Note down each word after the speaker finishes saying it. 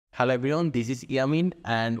Hello everyone, this is Yamin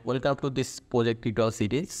and welcome to this project tutorial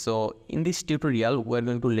series. So in this tutorial, we're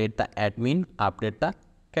going to let the admin update the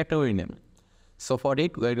category name. So for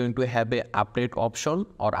it, we're going to have a update option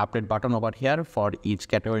or update button over here for each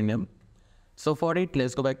category name. So for it,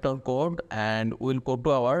 let's go back to our code and we'll go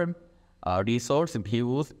to our resource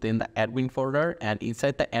views, then the admin folder, and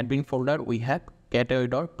inside the admin folder, we have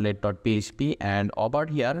category.blade.php, and over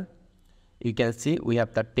here, you can see we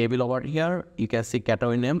have the table over here. You can see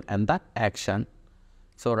category name and the action.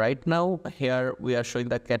 So right now here we are showing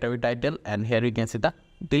the category title, and here you can see the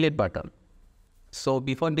delete button. So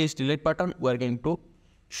before this delete button, we are going to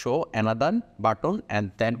show another button,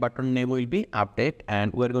 and that button name will be update,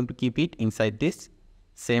 and we are going to keep it inside this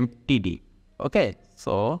same TD. Okay,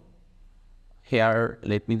 so here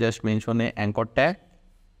let me just mention a anchor tag,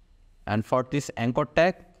 and for this anchor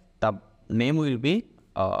tag the name will be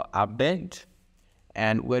update,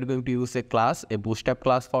 and we're going to use a class, a bootstrap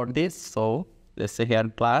class for this. So let's say here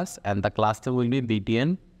class, and the class name will be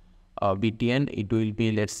btn. Btn, it will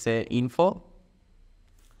be, let's say, info.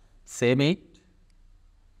 Save it.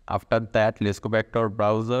 After that, let's go back to our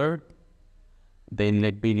browser. Then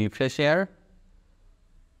let me refresh here.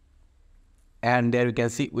 And there you can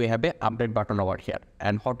see we have a update button over here.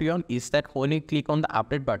 And what we want is that when you click on the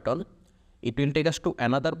update button, it will take us to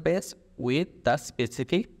another page with the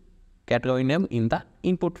specific category name in the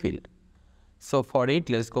input field. So for it,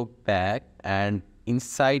 let's go back, and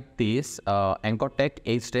inside this anchor tag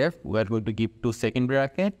href, we are going to give to second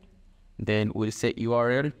bracket. Then we'll say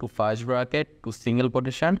URL to first bracket to single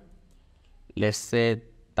quotation. Let's say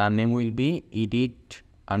the name will be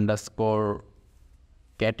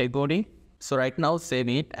edit_category. So right now save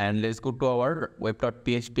it, and let's go to our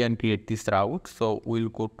web.php and create this route. So we'll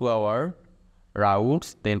go to our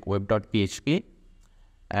routes, then web.php,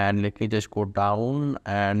 and let me just go down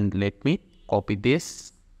and let me copy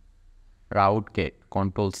this route get,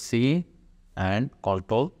 Ctrl+C and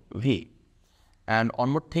Ctrl+V. And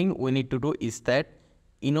one more thing we need to do is that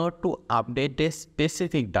in order to update a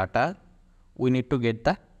specific data, we need to get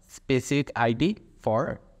the specific ID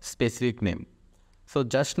for specific name. So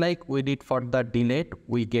just like we did for the delete,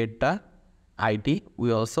 we get the ID,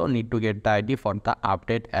 we also need to get the ID for the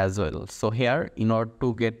update as well. So here, in order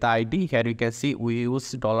to get the ID, here you can see we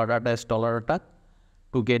use $data as $data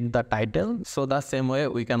to get the title. So the same way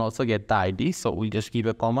we can also get the ID. So we just give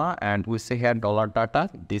a comma and we say here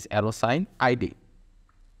 $data, this arrow sign ID.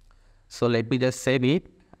 So let me just save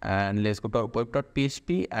it, and let's go to our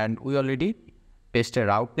web.php, and we already pasted a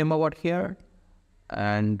route name over here,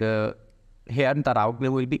 and here the route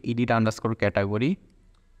name will be edit_category.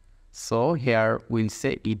 So here we'll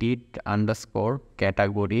say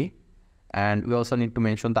edit_category, and we also need to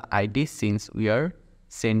mention the ID since we are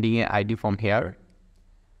sending an ID from here,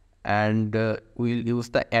 and we'll use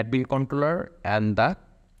the admin controller, and the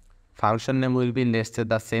function name will be, let's say,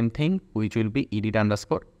 the same thing, which will be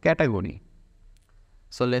edit_category.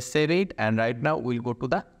 So let's save it, and right now we'll go to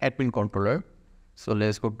the admin controller. So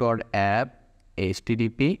let's go to our app,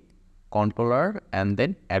 http controller, and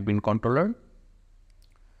then admin controller.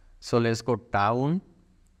 So let's go down,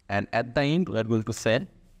 and at the end we're going to set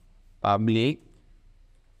public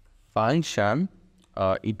function.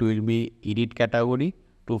 It will be edit category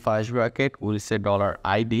to first bracket, we'll say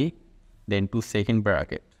 $ID, then to second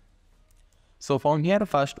bracket. So from here,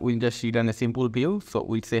 first we'll just return a simple view. So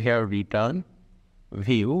we'll say here return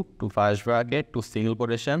view to first bracket to single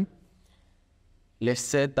quotation. Let's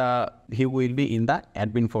say the view will be in the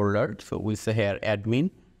admin folder. So we'll say here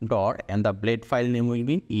admin dot, and the blade file name will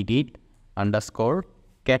be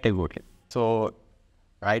edit_category. So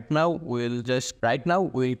right now we'll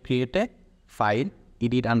create a file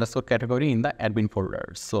edit_category in the admin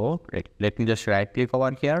folder. So let me just right click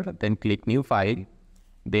over here, then click new file.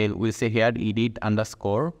 Then we'll say here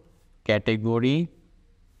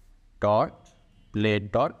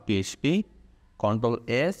edit_category.blade.php,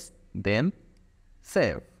 Ctrl+S, then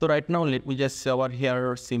save. So right now let me just show over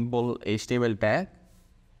here simple HTML tag,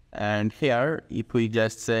 and here if we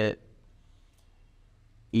just say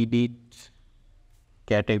edit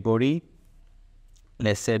category,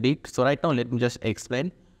 let's save it. So right now let me just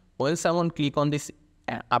explain. When someone click on this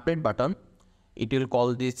update button, it will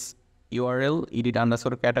call this URL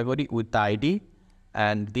edit_category with the ID,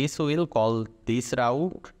 and this will call this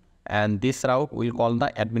route, and this route will call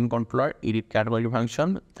the admin controller edit category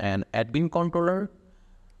function, and admin controller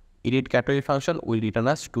edit category function will return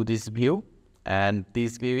us to this view, and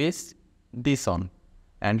this view is this one,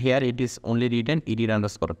 and here it is only written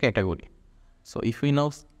edit_category. So if we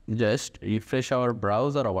now just refresh our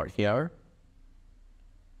browser over here,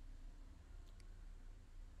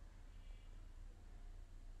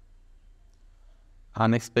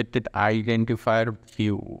 unexpected identifier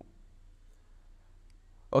view.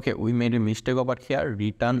 Okay, we made a mistake over here,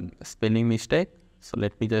 return spelling mistake. So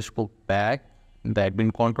let me just go back the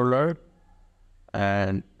admin controller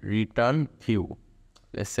and return view.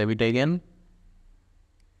 Let's save it again,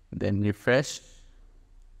 then refresh,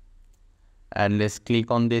 and let's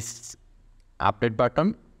click on this update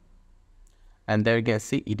button, and there you can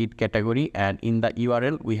see edit category, and in the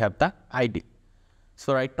URL we have the ID.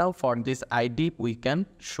 So right now for this ID we can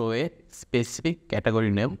show a specific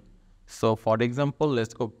category name. So for example,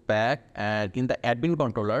 let's go back, and in the admin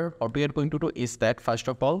controller, what we are going to do is that first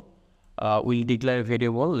of all, we'll declare a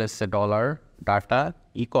variable, let's say $data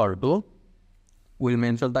equal to, we'll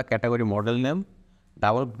mention the category model name,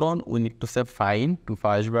 double quote, we need to say find to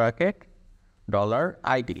first bracket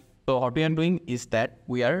 $ID. So what we are doing is that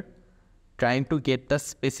we are trying to get the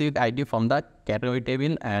specific ID from the category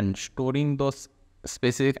table and storing those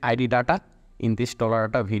specific ID data in this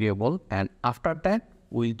 $data variable, and after that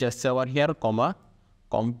we'll just say over here comma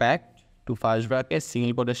compact to first bracket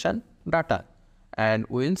single quotation data, and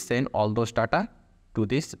we'll send all those data to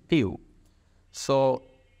this view. So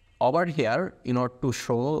over here, in order to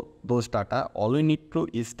show those data, all we need to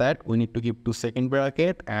is that we need to give 2 second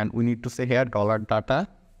bracket, and we need to say here $data,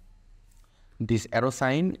 this arrow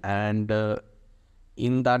sign, and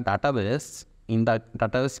in the database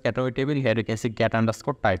category table, here you can see get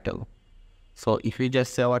underscore title. So if we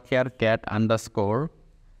just say over here get underscore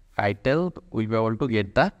title, we'll be able to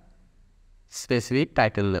get the specific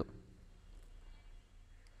title name.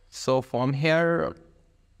 So from here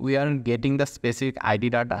we are getting the specific ID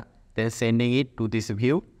data, then sending it to this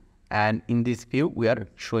view, and in this view we are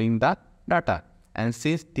showing the data. And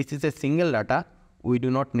since this is a single data, we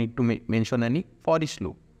do not need to mention any for each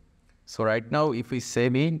loop. So right now if we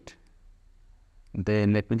save it,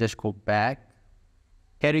 then let me just go back.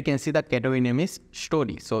 Here you can see the category name is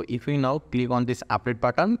story. So if we now click on this update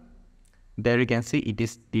button, there you can see it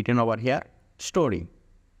is written over here story.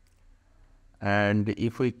 And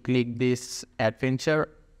if we click this adventure,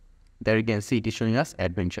 there you can see it is showing us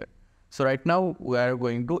adventure. So right now we are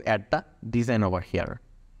going to add the design over here,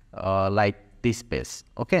 like this page.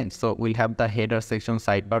 Okay, so we'll have the header section,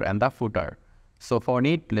 sidebar, and the footer. So for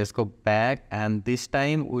it, let's go back, and this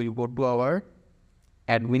time we'll go to our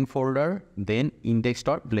admin folder, then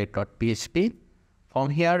index.blade.php. From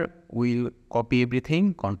here we'll copy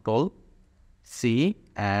everything, Ctrl+C,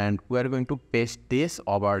 and we are going to paste this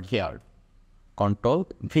over here,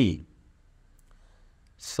 Ctrl+V.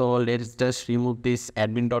 So let's just remove this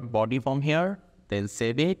admin.body from here, then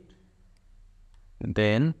save it.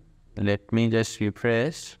 Then let me just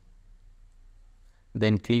refresh,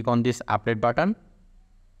 then click on this update button.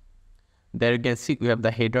 There you can see we have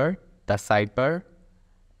the header, the sidebar,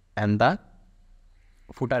 and the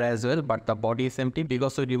footer as well, but the body is empty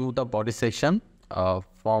because we removed the body section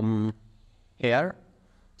from here.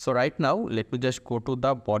 So right now let me just go to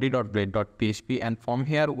the body.blade.php, and from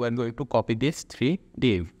here we are going to copy this 3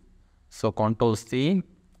 div. So Ctrl+C,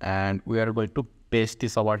 and we are going to paste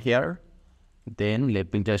this over here. Then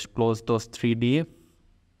let me just close those 3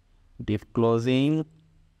 div closing,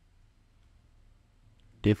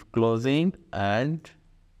 and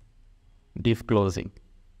div closing,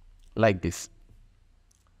 like this.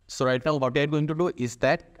 So right now what we are going to do is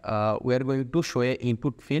that we are going to show an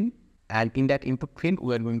input field, and in that input field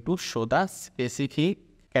we are going to show the specific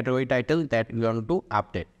category title that we want to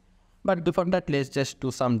update. But before that, let's just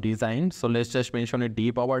do some design. So let's just mention a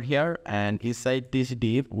div over here, and inside this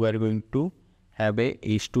div we are going to have a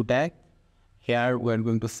h2 tag. Here we are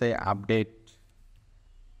going to say update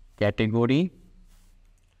category.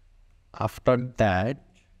 After that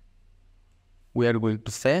we are going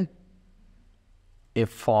to say a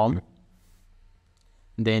form.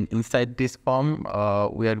 Then inside this form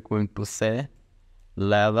we are going to say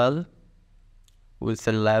level. We'll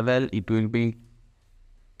say level, it will be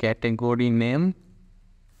category name.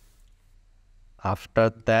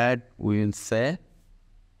 After that we will say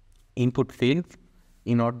input field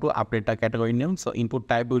in order to update the category name. So input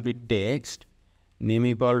type will be text, name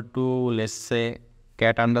equal to, let's say,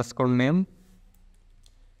 cat underscore name,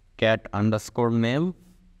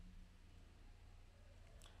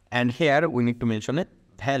 and here we need to mention a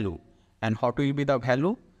value. And what will be the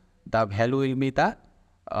value? The value will be the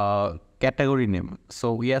category name.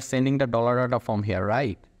 So we are sending the $data from here,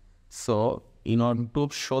 right? So in order to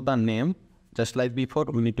show the name, just like before,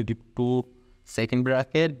 we need to give 2 second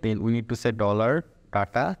bracket, then we need to say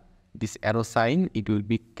 $data, this arrow sign, it will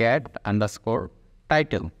be cat underscore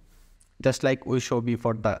title, just like we show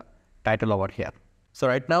before the title over here. So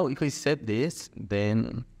right now if we save this,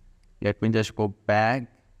 then let me just go back,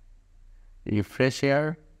 refresh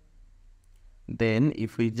here. Then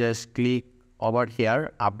if we just click over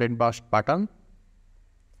here, update button,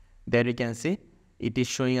 there you can see it is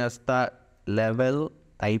showing us the level,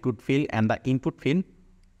 the input field, and the input field.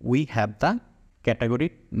 We have the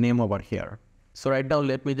category name over here. So right now,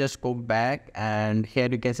 let me just go back, and here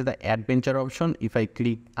you can see the adventure option. If I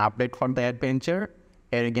click update for the adventure,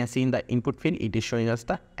 here you can see in the input field, it is showing us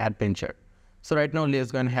the adventure. So right now,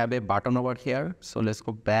 let's go and have a button over here. So let's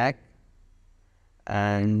go back,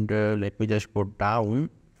 and let me just go down,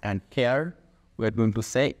 and here we're going to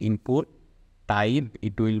say input type.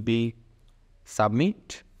 It will be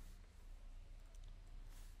submit.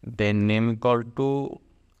 Then name equal to,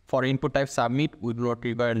 for input type submit, we do not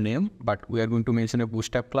require name, but we are going to mention a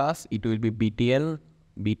bootstrap class. It will be BTL.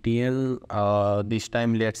 This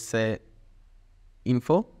time let's say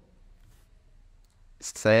info.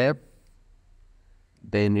 Save.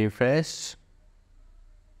 Then refresh.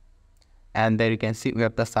 And there you can see we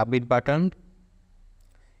have the submit button,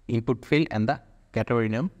 input field, and the category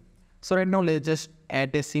name. So right now let's just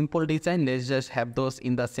add a simple design. Let's just have those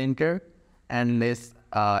in the center, and let's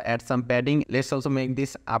add some padding. Let's also make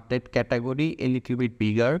this update category a little bit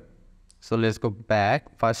bigger. So let's go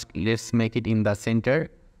back. First, let's make it in the center.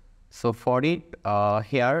 So for it,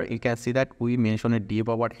 here you can see that we mention a div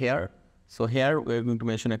over here. So here we're going to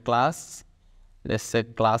mention a class. Let's say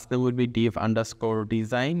class name will be div underscore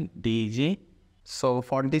design, DEG. So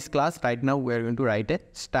for this class, right now we're going to write a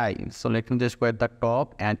style. So let me just go at the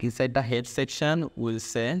top, and inside the head section, we'll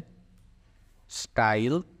say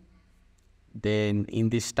style. Then in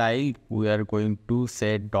this style, we are going to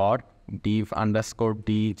say dot div underscore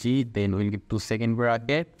DEG. Then we'll give 2 second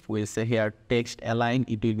bracket. We'll say here text align,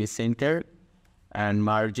 it will be center, and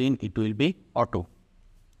margin, it will be auto.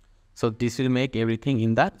 So this will make everything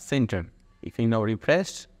in the center. If you now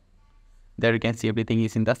refresh, there you can see everything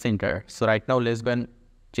is in the center. So right now let's go and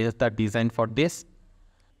change the design for this.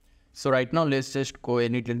 So right now let's just go a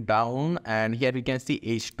little down, and here you can see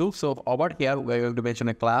H2. So over here we're going to mention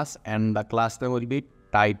a class, and the class name will be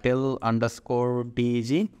title underscore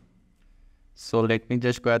DEG. So let me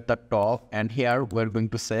just go at the top, and here we're going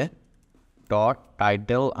to say dot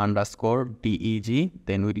title underscore DEG.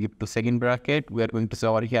 Then we give 2 second bracket. We are going to say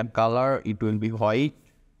over here color, it will be white.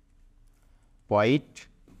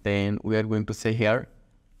 Then we are going to say here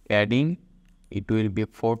padding, it will be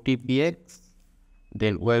 40 px.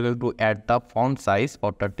 Then we are going to add the font size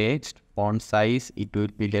for the text. Font size, it will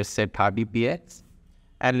be, let's say 30 px.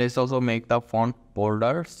 And let's also make the font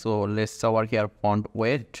bolder. So let's say over here font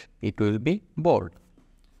weight, it will be bold.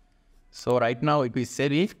 So right now if we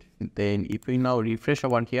save it, then if we now refresh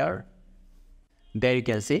over here, there you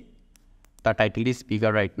can see the title is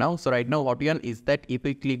bigger right now. So right now what we want is that if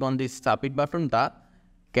we click on this submit button, the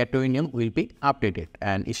category name will be updated.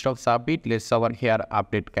 And instead of submit, let's say over here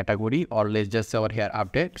update category, or let's just say over here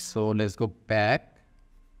update. So let's go back.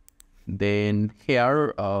 Then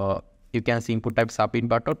here you can see input type submit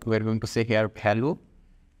button. We're going to say here value,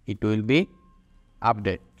 it will be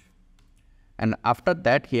update. And after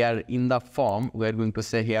that, here in the form, we're going to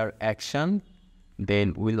say here action.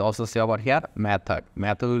 Then we'll also say over here method.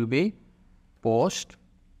 Method will be post.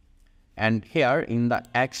 And here in the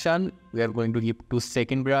action, we are going to give 2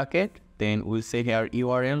 second bracket. Then we'll say here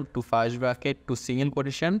URL to first bracket to single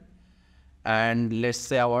quotation. And let's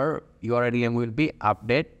say our URL name will be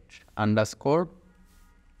update underscore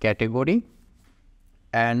category.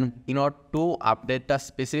 And in order to update the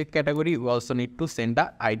specific category, we also need to send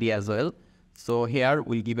the ID as well. So here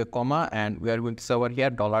we'll give a comma, and we are going to say over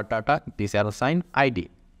here $data, this arrow sign ID.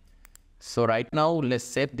 So right now let's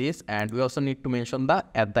save this, and we also need to mention the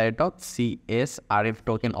 @CSRF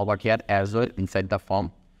token over here as well inside the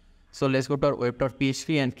form. So let's go to our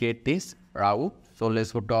web.php and create this route. So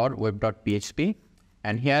let's go to our web.php,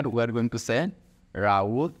 and here we are going to say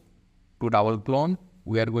route to double clone.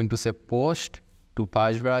 We are going to say post to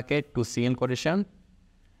first bracket to single quotation,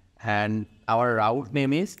 and our route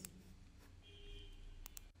name is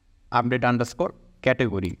update underscore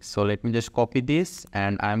category. So let me just copy this,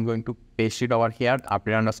 and I'm going to paste it over here,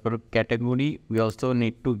 update underscore category. We also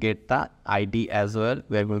need to get the ID as well.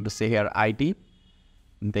 We are going to say here ID.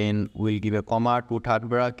 Then we'll give a comma to third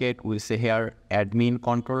bracket. We'll say here admin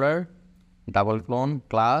controller, double clone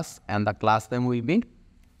class, and the class name will be,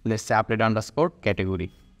 let's say update underscore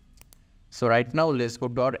category. So right now let's go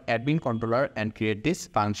to our admin controller and create this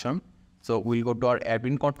function. So we'll go to our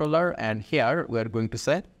admin controller, and here we are going to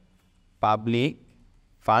say public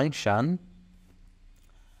function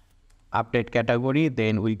update category.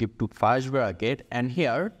 Then we'll give to first bracket, and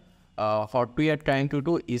here what we are trying to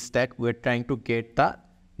do is that we're trying to get the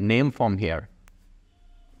name from here.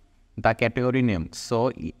 the category name.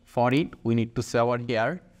 So for it, we need to say over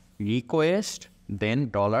here request,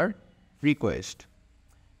 then $request.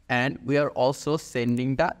 And we are also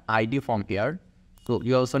sending the ID from here. So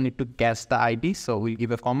you also need to guess the ID. So we'll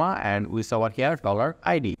give a comma and we say over here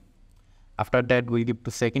 $ID. After that, we'll give the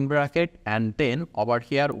second bracket, and then over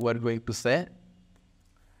here, we're going to say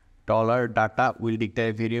 $data will declare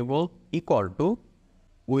a variable equal to,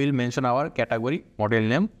 we'll mention our category model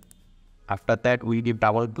name. After that, we give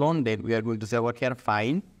double clone, then we are going to say over here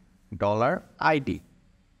find $ID.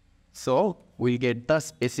 So we'll get the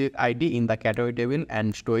specific ID in the category table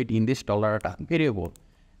and store it in this $data variable.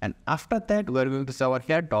 And after that, we're going to say over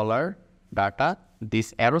here $data,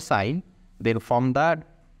 this arrow sign. Then from that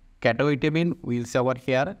category table, we'll say over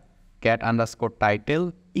here get underscore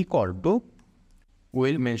title equal to,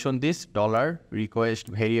 we'll mention this $request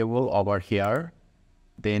variable over here.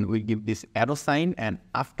 Then we give this arrow sign, and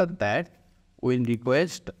after that, we'll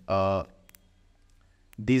request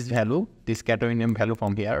this value, this category name value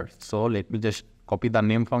from here. So let me just copy the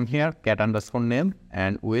name from here, cat underscore name,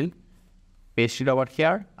 and we'll paste it over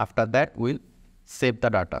here. After that, we'll save the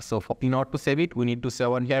data. So in order to save it, we need to say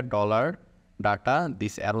over here $data,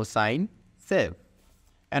 this arrow sign, save.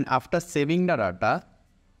 And after saving the data,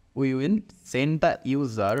 we will send the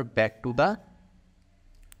user back to the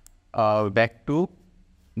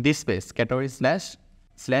this page, category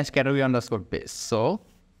 / category underscore page. So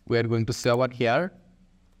we are going to say over here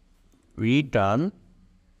return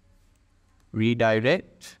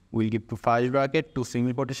redirect. We'll give to first bracket to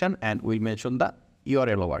single quotation, and we'll mention the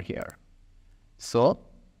URL over here. So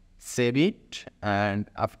save it, and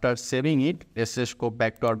after saving it, let's just go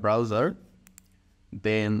back to our browser.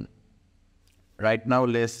 Then right now,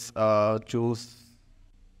 let's choose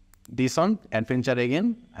this one, adventure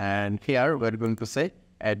again, and here we're going to say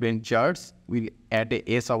adventures. We add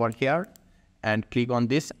a S over here and click on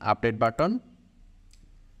this update button,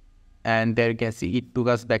 and there you can see it took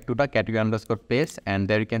us back to the category underscore page, and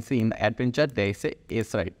there you can see in the adventure there is a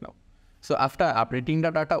S right now. So after updating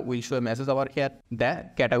the data, we'll show a message over here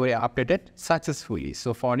that category updated successfully.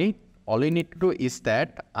 So for it, all we need to do is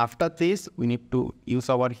that after this, we need to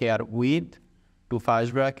use over here with to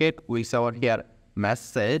first bracket, we say over here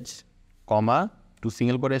message, comma, to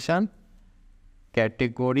single quotation,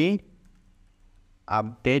 category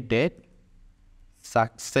updated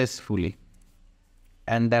successfully.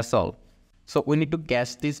 And that's all. So we need to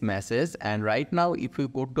catch this message. And right now, if we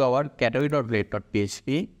go to our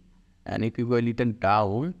category.rate.php, and if you go a little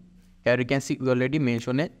down, here you can see we already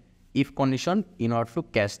mentioned a if condition in order to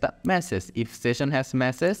catch the message. If session has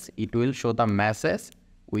message, it will show the message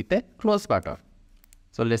with a close button.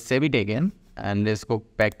 So let's save it again, and let's go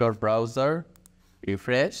back to our browser,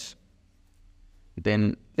 refresh.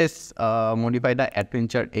 Then let's modify the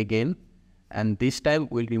adventure again, and this time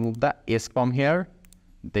we'll remove the S from here.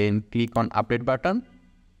 Then click on update button,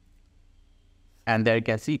 and there you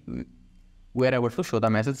can see we are able to show the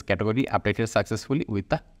message category updated successfully with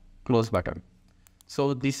the close button.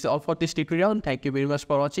 So this is all for this tutorial. Thank you very much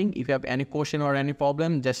for watching. If you have any question or any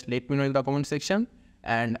problem, just let me know in the comment section,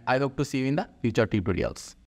 and I hope to see you in the future tutorials.